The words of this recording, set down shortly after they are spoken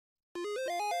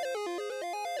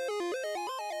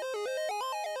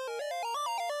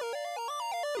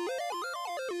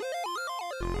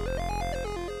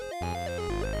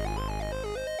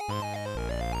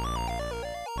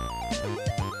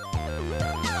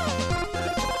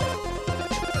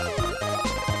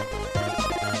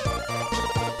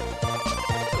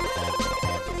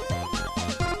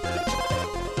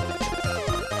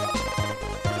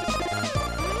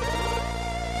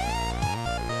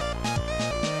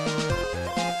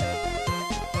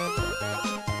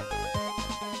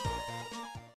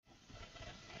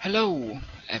Hello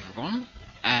everyone,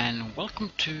 and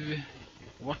welcome to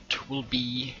what will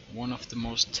be one of the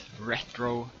most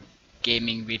retro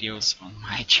gaming videos on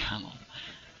my channel.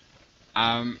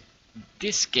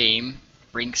 This game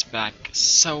brings back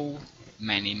so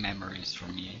many memories for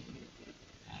me.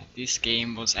 This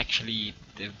game was actually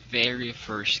the very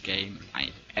first game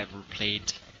I ever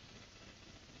played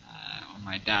on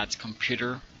my dad's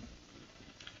computer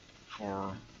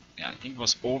for, I think it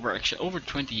was over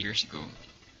 20 years ago.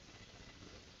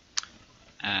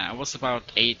 I was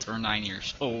about 8 or 9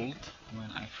 years old when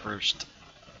I first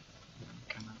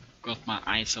kind of got my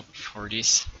eyes up for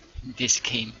this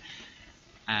game,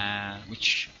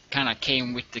 which kind of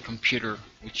came with the computer,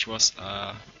 which was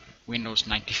Windows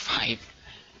 95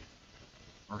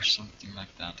 or something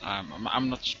like that. I'm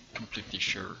not completely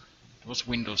sure. It was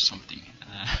Windows something,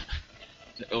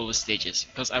 the oldest stages,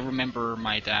 because I remember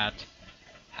my dad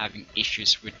having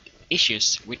issues with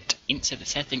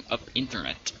setting up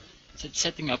internet.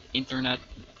 Setting up internet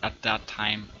at that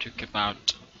time took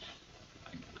about,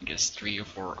 I guess, 3 or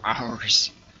 4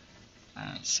 hours,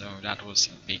 so that was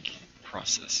a big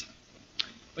process.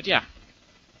 But yeah,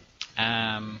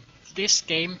 this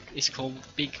game is called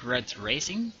Big Red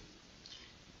Racing.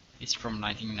 It's from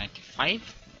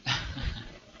 1995,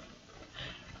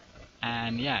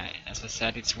 and yeah, as I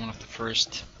said, it's one of the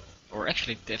first, or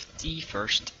actually the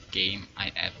first game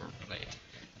I ever played.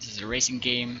 This is a racing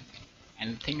game.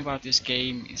 And the thing about this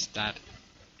game is that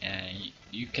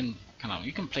you can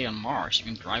play on Mars. You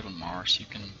can drive on Mars. You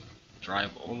can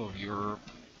drive all over Europe.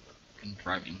 You can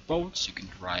drive in boats. You can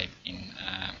drive in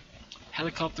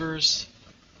helicopters.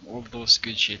 All those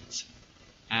good shit.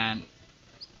 And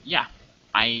yeah,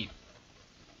 I'm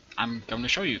gonna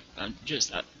show you. I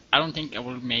don't think I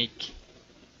will make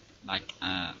like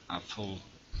a full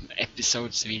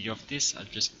episodes video of this. I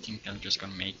just think I'm just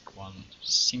gonna make one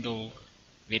single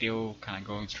video kind of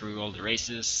going through all the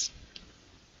races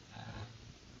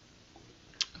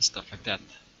and stuff like that.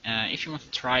 If you want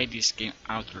to try this game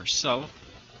out yourself,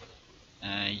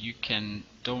 you can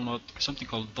download something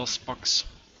called DOSBox.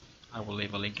 I will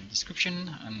leave a link in the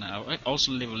description, and I'll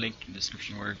also leave a link in the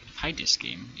description where you can find this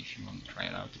game if you want to try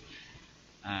it out.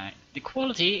 The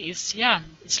quality is,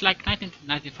 it's like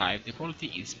 1995. The quality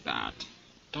is bad.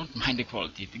 Don't mind the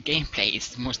quality. The gameplay is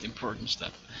the most important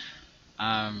stuff.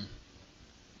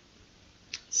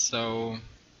 So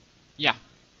yeah,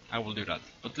 I will do that.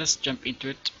 But let's jump into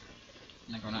it.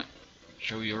 I'm gonna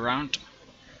show you around.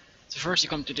 So first you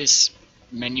come to this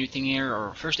menu thing here,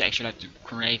 or first you actually have to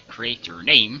create your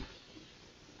name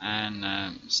and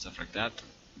stuff like that.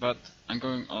 But I'm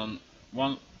going on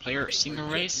one player single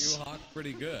race.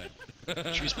 Pretty good.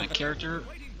 Choose my character.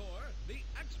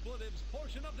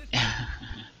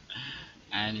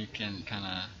 And you can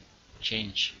kinda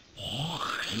change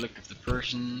the look of the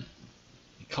person.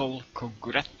 Cole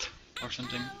Kogret or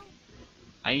something.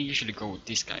 I usually go with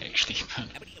this guy actually, but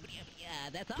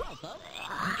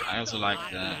I also like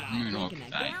the Moonwalk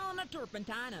guy.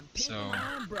 So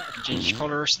change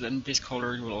colors, then this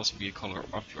color will also be the color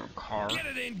of your car. Get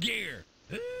it in gear.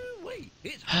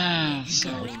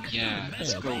 So yeah,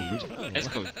 let's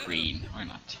go with green. Why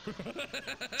not?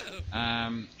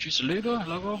 Choose a logo.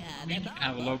 I mean, you can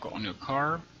have a logo on your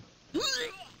car.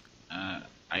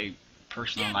 I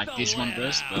personally like this one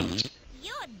best, but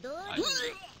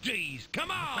Jeez, come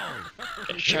on!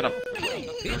 Shut up!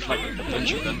 There's like a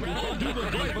bunch of them. Oh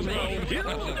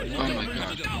my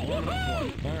god!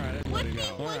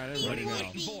 Alright,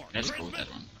 Let's go with that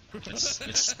one.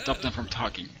 Let's stop them from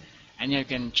talking. And you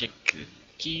can check the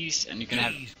keys, and you can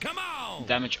have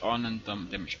damage on and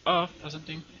damage off or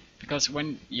something. Because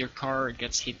when your car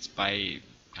gets hit by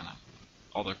kind of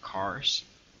other cars,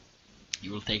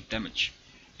 you will take damage.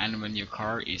 And when your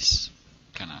car is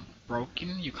kind of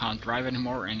broken, you can't drive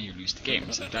anymore and you lose the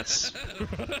game. So that's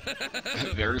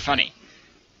very funny.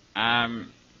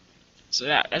 So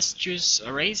yeah, let's choose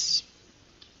a race.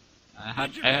 I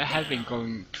have been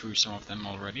going through some of them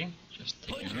already. Just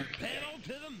taking a look.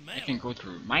 I can go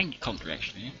through my country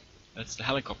actually. That's the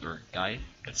helicopter guy.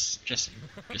 Let's just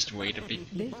wait a bit.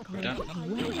 Done.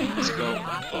 Let's go.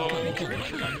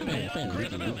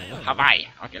 Hawaii.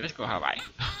 Okay, let's go Hawaii.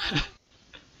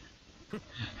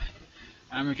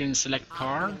 And we can select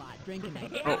car.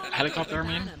 Oh, helicopter, I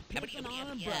mean.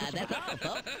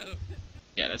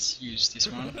 Yeah, let's use this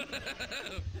one.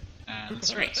 And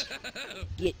let's race.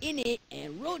 Get in it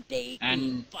and rotate.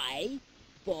 And 5,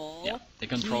 4. yeah, the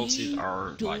controls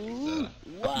are like the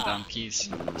up and down keys.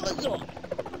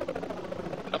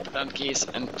 Up and down keys,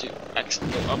 and to go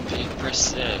up you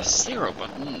press 0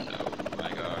 button. Oh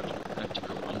my god, I have to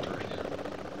go under here.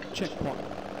 Checkpoint.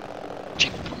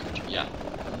 Checkpoint, yeah.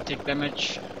 take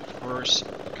damage, of course.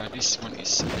 God, this one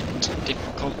is a bit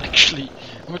difficult actually.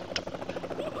 What?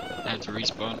 I have to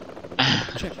respawn.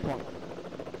 Checkpoint.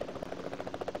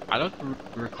 I don't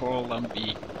recall them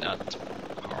being that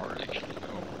hard actually.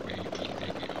 Oh, maybe.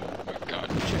 Oh my god.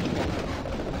 Checkpoint.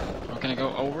 Oh, can I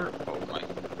go over? Oh my.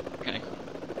 Can I go?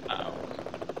 Ow.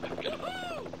 Okay.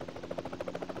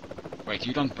 Wait,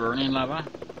 you don't burn in lava?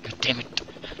 God damn it.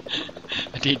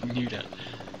 I didn't knew that.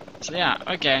 So yeah,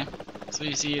 okay. So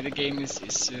you see the game is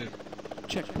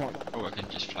Checkpoint. oh, I can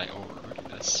just fly over. Okay,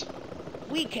 that's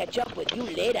We catch up with you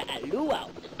later at Luau.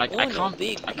 like I can't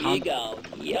Pig out.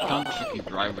 Yeah. can't fucking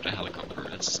drive with a helicopter.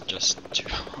 That's just too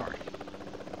hard.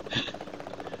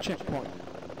 Checkpoint.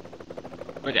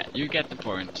 But yeah, you get the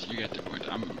point. You get the point.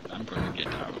 I'm gonna get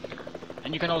out of here.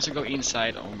 And you can also go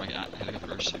inside. Oh my god,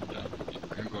 helicopters. You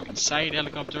can go inside the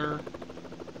helicopter.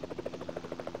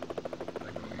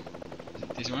 Is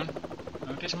it this one?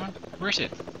 No, this one. Where is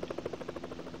it?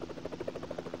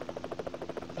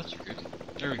 That's good.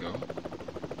 There we go.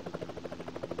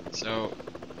 So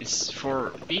it's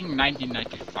for being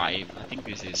 1995. I think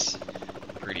this is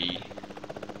pretty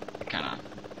kind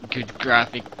of good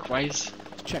graphic wise.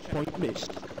 Checkpoint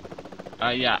missed.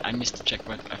 Yeah, I missed the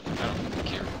checkpoint. I don't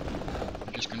care.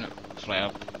 I'm just gonna fly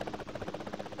up.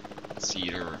 See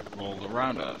the world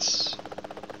around us.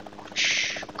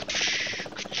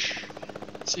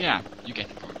 So yeah, you get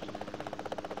the point.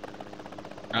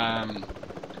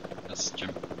 Let's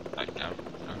jump back out.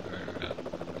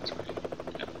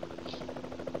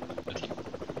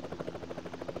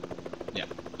 Yeah.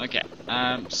 Okay.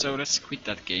 So let's quit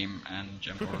that game and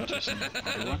jump over to some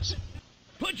other ones.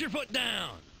 Put your foot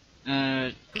down.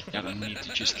 I don't need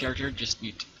to choose character, just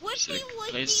need to select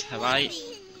place, have I.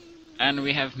 And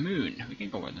we have moon. We can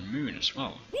go on the moon as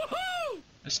well. Woohoo!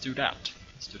 Let's do that.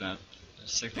 Let's do that.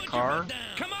 Let's select the Put your car. foot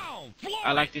down. Come on, floor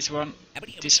I like it. this one.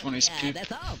 This one is poop.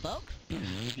 That's all, folks.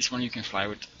 This one you can fly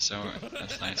with, so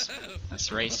that's nice.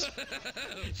 Let's race.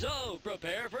 So,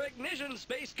 prepare for ignition,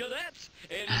 Space Cadets,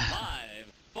 in 5,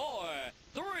 4,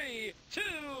 3, 2,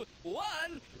 1,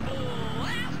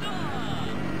 blast off!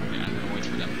 Yeah, I'm gonna wait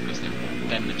for them because they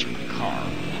damaged my car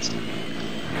last time.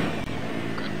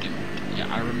 God damn it.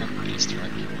 Yeah, I remember this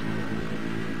track.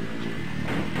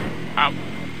 Ow!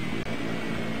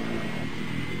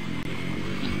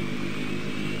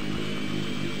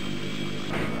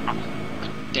 Ow.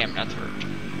 God damn, that hurt.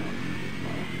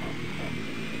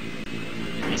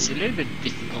 It's a little bit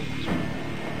difficult.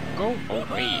 Go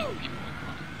away, people.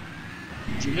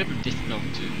 It's a little bit difficult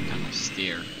to kind of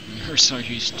steer. You're so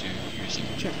used to using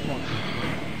Checkpoint.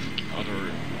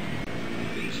 other.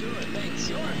 Be sure to thank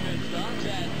your good stops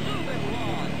at Moving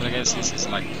Lawn. But I guess this is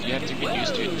like you have to get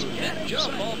used to it. That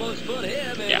jump almost put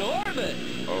him in orbit.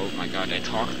 Oh my god, I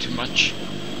talk too much.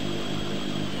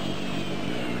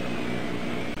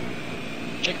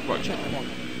 Checkpoint. Checkpoint.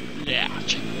 Yeah,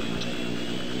 checkpoint.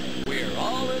 We're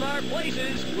all in our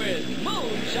places with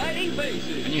moon shining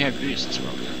faces. And you have boost as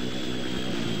well.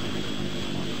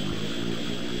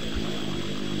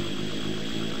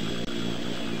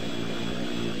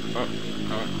 Oh.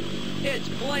 It's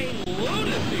plain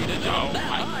lunacy to jump Oh that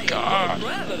my high God. in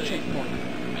gravity.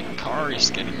 Checkpoint. My car is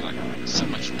getting like so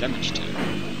much damage to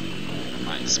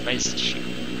my spaceship.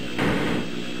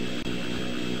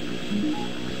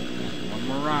 One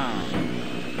more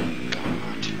round.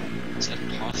 God, is that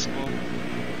possible?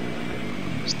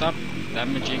 Stop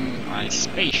damaging my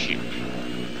spaceship.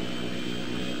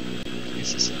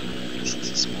 This is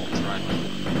a small track.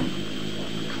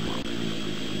 Come on.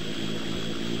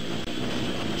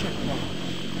 Checkpoint.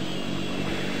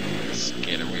 Let's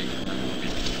get away from that a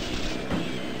bit.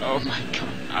 Oh my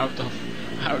god,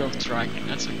 out of track.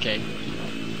 That's okay.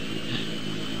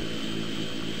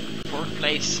 Fourth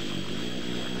place.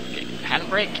 Okay,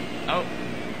 handbrake. Oh.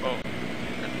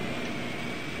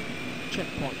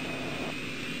 Checkpoint.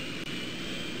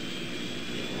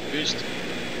 Boost.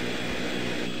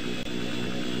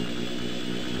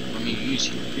 When you use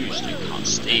your boost, you can't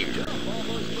steer. Jump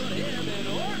almost put him in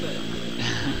orbit.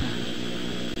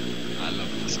 I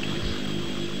love this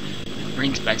game. It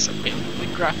brings back some bit. The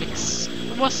graphics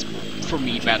was for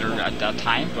me better at that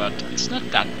time, but it's not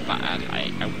that bad.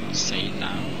 I would say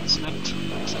now it's not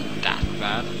that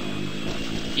bad.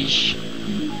 Ish. I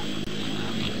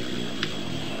mean,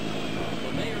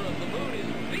 The mayor of the moon is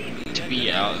beating to be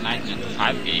a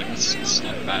 1995 game, it's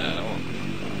not bad at all.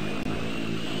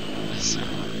 So,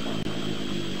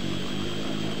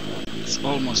 it's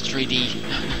almost 3D.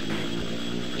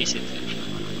 Is it?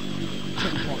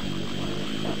 Checkpoint.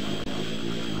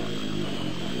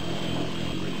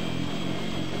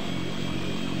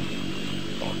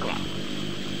 Oh, come on.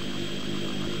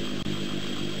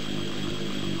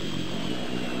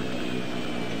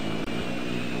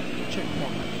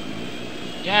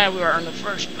 Yeah, we are in the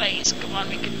first place. Come on,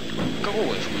 we can go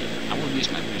away from me. I will use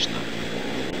my boost now.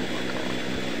 Oh my god.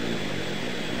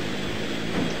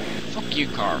 Fuck you,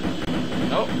 car.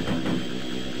 No.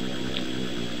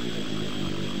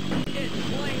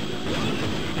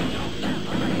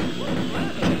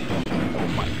 Oh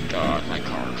my god, my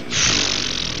car.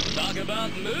 Talk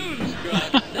about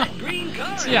moonstruck. That green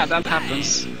car. So yeah, is that nice.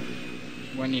 happens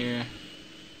when you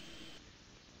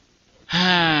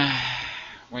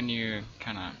when you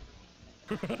kinda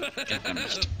get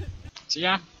damaged. So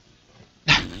yeah,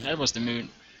 that was the moon.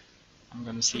 I'm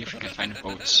gonna see if I can find the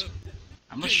boats.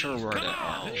 I'm not sure where they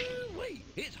are actually. Wait,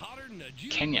 it's hotter than a Jew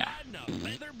Kenya. riding a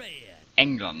feather bed.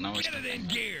 England, no, it's Get not it in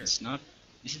England. gear. It's not.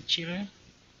 Is it Chile?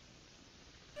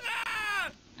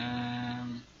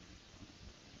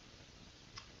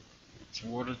 It's a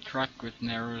water track with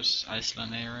narrows,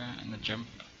 Iceland area, and a jump.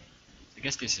 I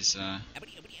guess this is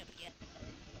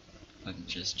let me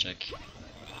just check.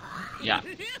 Yeah.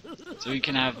 So you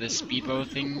can have the speedboat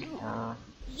thing or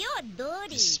You're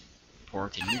dirty. the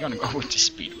sporting. We're gonna go with the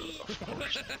speedboat, of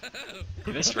course.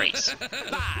 Let's race.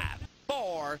 5,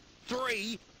 4,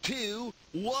 3, 2,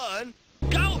 1.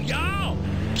 Go, y'all!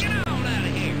 Get on out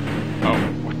of here! Oh,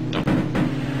 what the?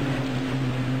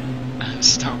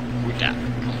 Stop with that.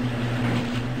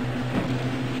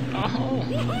 Oh.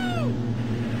 Woohoo!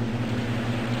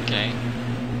 Okay.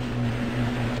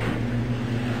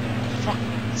 Fuck.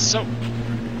 So.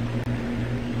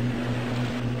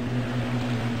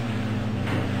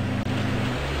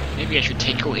 Maybe I should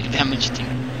take away the damage thing.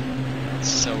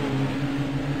 So.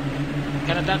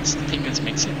 Kinda that's the thing that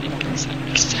makes it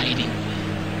exciting.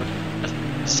 But at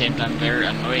the same time very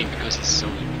annoying because it's so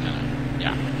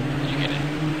yeah, you get it.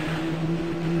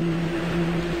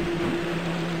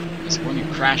 Because when you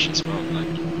crash as well, like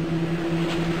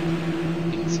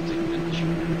things take damage.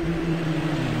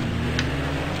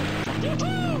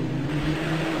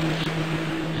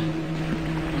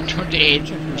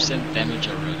 28% damage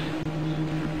already.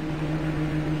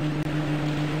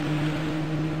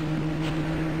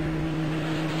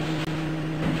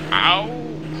 Ow!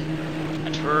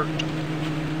 That hurt.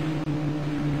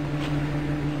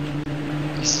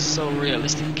 This is so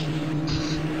realistic.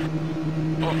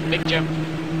 Oh, big jump.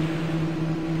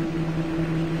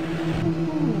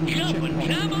 Jump and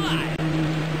come alive!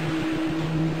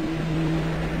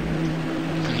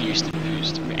 I'm gonna use the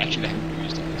boost. We actually have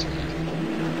boost on this one.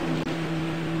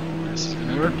 Oh, this is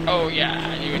gonna hurt. Oh yeah,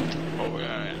 I knew it. Oh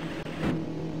yeah.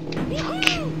 Fuck.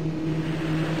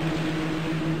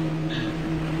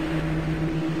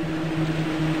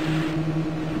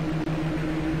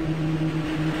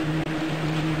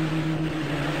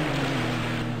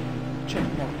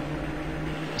 Checkpoint.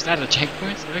 Is that a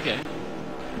checkpoint? Okay.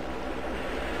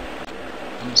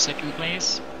 On the second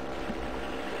place.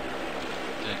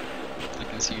 Okay. I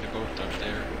can see the boat up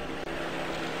there.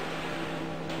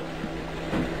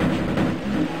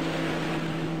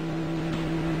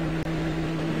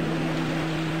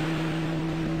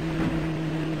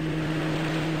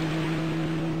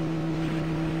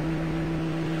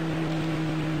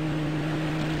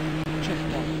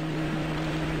 Checkpoint.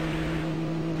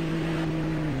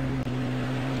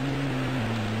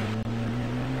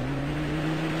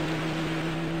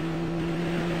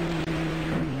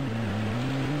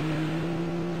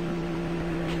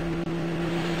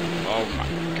 Oh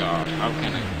my god, how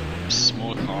can a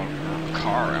small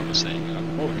car, I was saying, a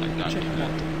boat like that do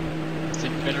that? Is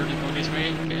it better to go this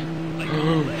way? Okay.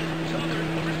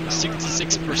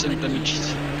 66% damage.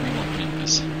 We won't make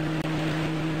this.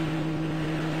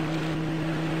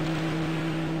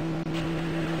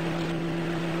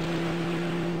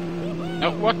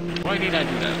 Oh, what? Why did I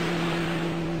do that?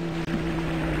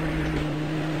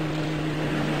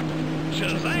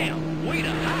 Shazam! Way to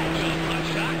high jump, hot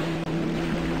shot!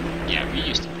 Yeah, we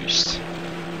used to boost.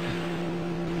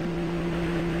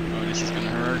 Oh, this is gonna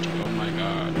hurt. Oh my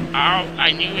god. Ow!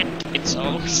 I knew it! It's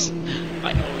always...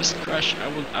 I always crash.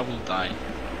 I will die.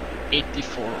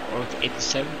 84 or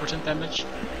 87% damage.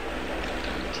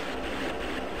 Damn it.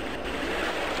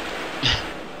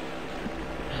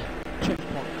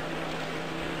 Checkpoint.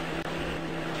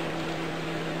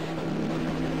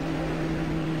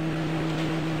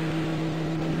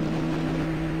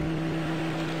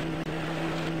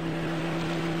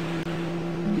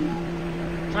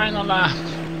 Final lap!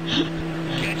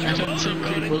 Get I your don't motor think we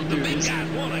running. will The do big this. guys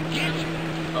wanna get you.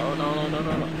 Oh no no no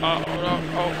no no! Oh oh no!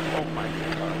 Oh my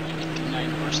god! 89%.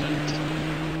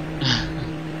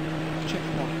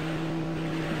 Checkpoint.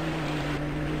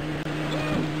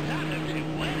 Time to get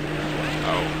wet.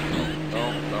 Oh no no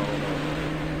no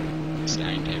no! This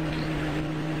ain't happening.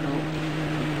 No.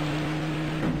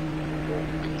 Oh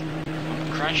my god! I'm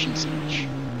crashing so much.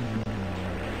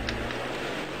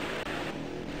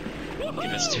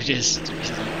 Okay, let's do this.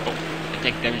 Oh, I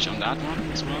take damage on that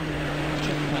one as well.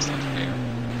 That's not fair.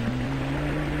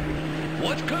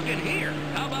 What's cooking here?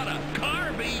 How about a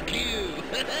barbecue?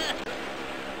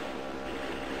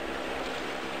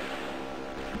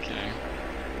 Okay.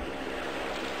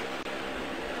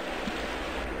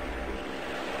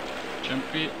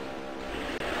 Jumpy.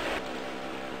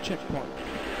 Checkpoint.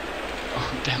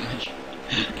 Oh, damage.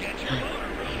 Get your motor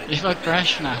running. If I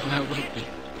crash now, I would be.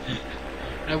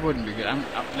 That wouldn't be good. I'm.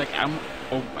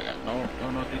 Oh my god! No,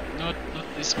 not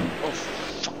this one. Oh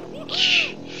fuck!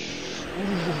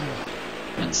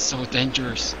 Ooh, that's so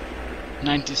dangerous.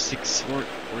 96 or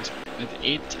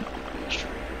 98. Oh, I'm not sure.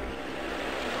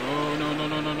 Oh no! Oh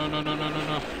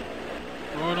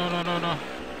no!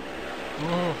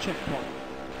 Oh! Checkpoint.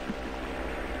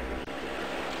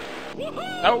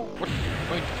 Oh! What?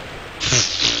 Wait.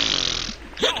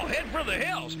 Y'all head for the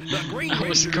hills. The Green I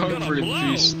was Ranger's going gonna for the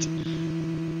blow. boost.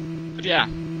 But yeah.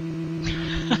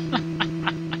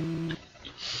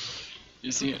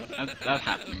 You see that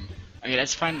happening. Okay,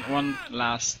 let's find one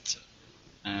last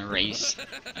race.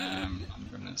 I'm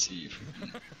gonna see if we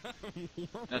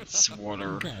can. That's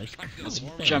water. That's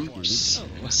jumps.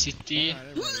 A city.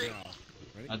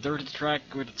 A dirty track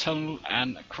with a tunnel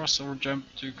and a crossover jump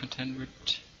to contend with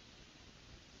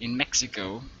in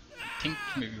Mexico. I think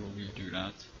maybe we'll do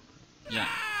that. Yeah.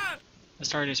 Let's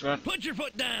try this one. Put your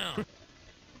foot down.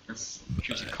 Let's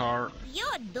choose a car.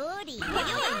 You're dirty. You're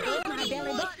dirty,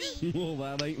 belly button. Well,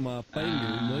 that ain't my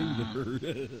finger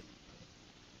neither.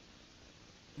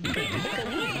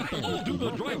 I'll do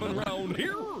the driving around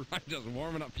here. I'm just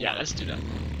warming up. Yeah, let's do that.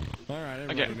 All right,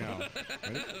 Okay. everybody now.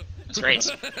 Ready? Let's race.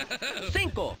 5,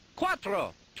 4, 3, 2,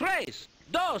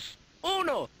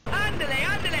 1. Ándale,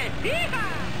 ándale. ¡Hija!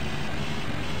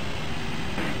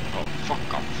 Oh,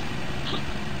 fuck off.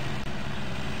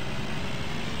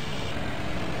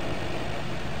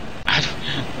 I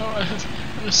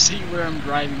don't see where I'm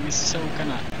driving. This is so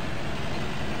kinda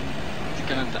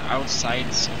the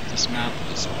outsides of this map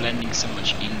is blending so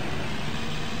much in.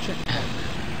 Checkpoint.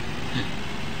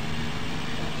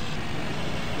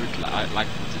 I like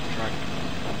the track.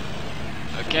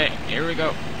 Okay, here we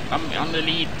go. I'm on the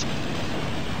lead.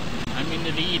 I'm in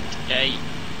the lead. Yay.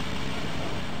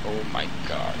 Oh my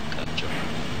god, that jump.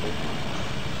 Oh.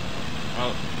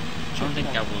 Well, I don't think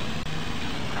I will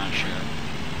crash here.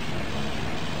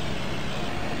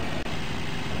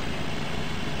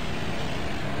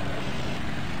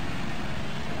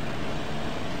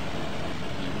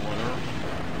 Water.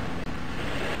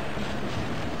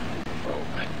 Oh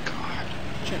my god.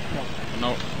 Checkpoint.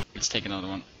 No, let's take another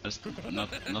one. Let's not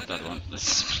that one.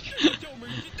 Let's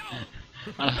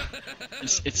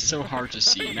it's so hard to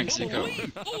see. Mexico,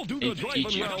 I'll do the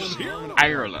driving around Egypt, here.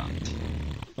 Ireland.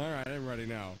 All right, everybody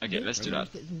now. Okay, let's do that.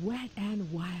 It's wet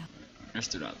and wild. Let's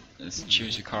do that. Let's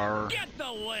choose a car. Get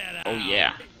the lead out. Oh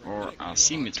yeah, or a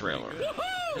semi-trailer.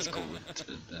 Let's go with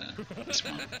this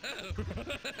one.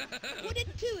 Put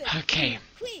it to it. Okay.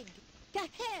 Quig,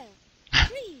 Caher,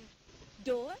 Tree,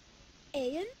 Door,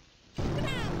 Ayan,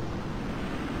 Scram.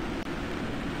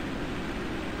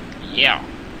 Yeah.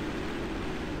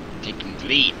 Taking the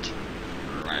lead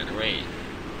right away.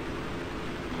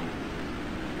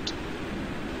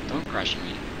 Don't crash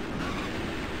me.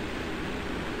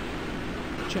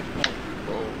 Checkpoint.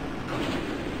 Oh.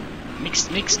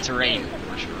 Mixed terrain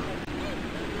for sure.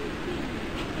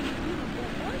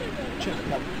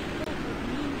 Checkpoint.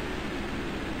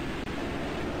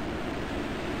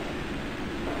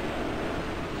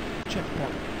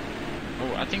 Checkpoint.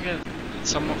 Oh, I think that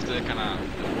some of the kind of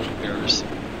barrels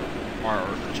are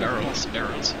barrels.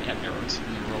 Yeah, barrels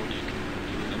in the road. You can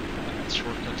do them with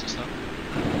shortcuts and stuff.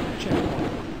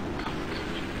 Checkpoint.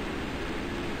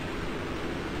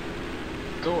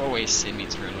 Go away,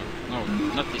 semi-trailer. No,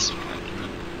 not this track. I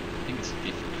think it's a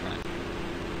different track.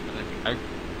 But I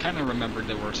kind of remember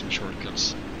there were some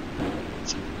shortcuts at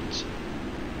some points.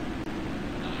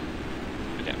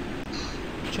 But yeah,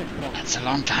 Checkpoint. that's a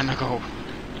long time ago.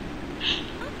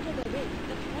 After the race,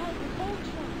 the crowd will all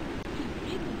try to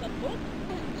bring the boat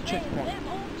and trail Checkpoint. them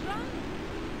all dry.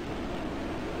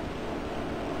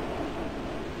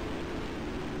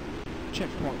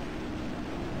 Checkpoint.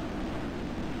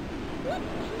 What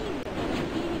teeny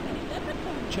weeny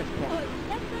leprechaun? Checkpoint. Or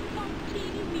leprechaun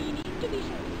teeny weeny to be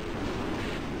sure.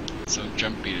 So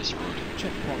jumpy this road.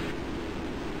 Checkpoint.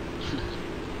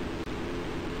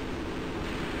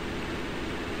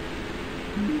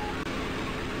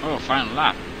 Oh, final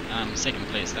lap. Second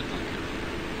place. That's not good.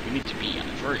 We need to be on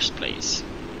the first place.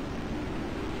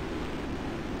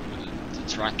 But the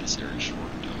track is very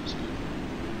short though, so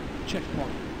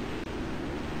Checkpoint.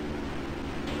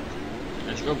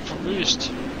 Let's go for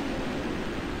boost.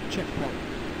 Checkpoint.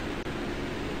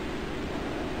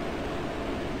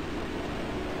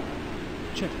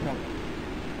 Checkpoint.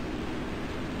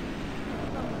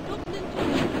 From Dublin to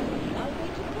London, railway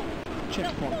to Cork.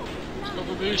 Checkpoint. Let's go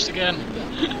for boost again.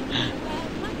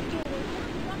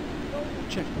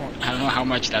 Checkpoint. I don't know how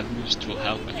much that boost will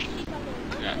help, but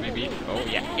yeah, maybe. Oh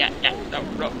yeah. No,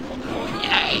 no. Oh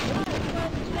yay!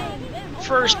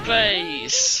 First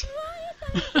place.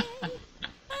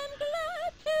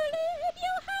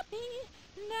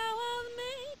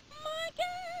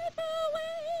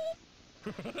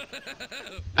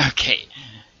 Okay,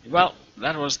 well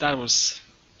that was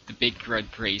the big red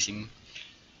racing,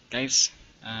 guys.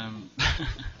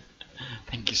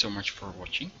 Thank you so much for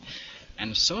watching,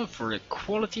 and sorry for the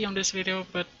quality on this video,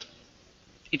 but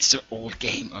it's an old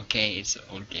game. Okay, it's an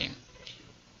old game.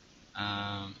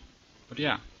 But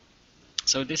yeah,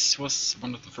 so this was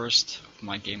one of the first of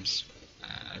my games.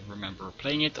 I remember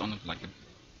playing it on like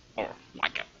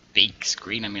a big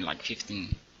screen. I mean like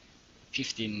 15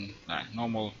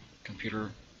 normal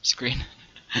computer screen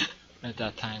at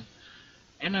that time,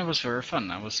 and it was very fun.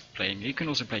 I was playing. You can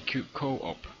also play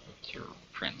co-op with your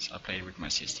friends. I played with my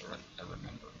sister. I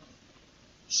remember.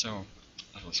 So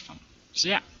that was fun. So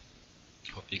yeah,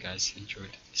 hope you guys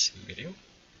enjoyed this video.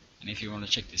 And if you want to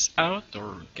check this out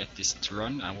or get this to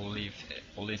run, I will leave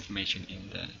all the information in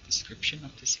the description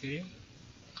of this video.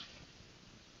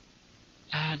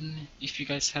 And if you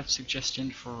guys have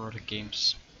suggestions for other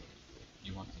games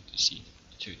you want me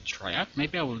to try out,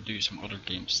 maybe I will do some other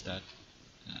games that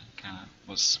kind of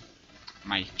was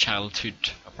my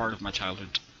childhood, a part of my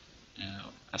childhood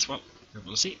as well. We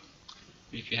will see.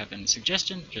 If you have any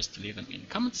suggestions, just leave them in the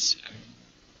comments. I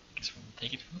guess we'll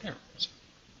take it from there. So,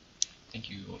 thank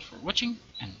you all for watching,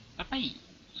 and bye bye.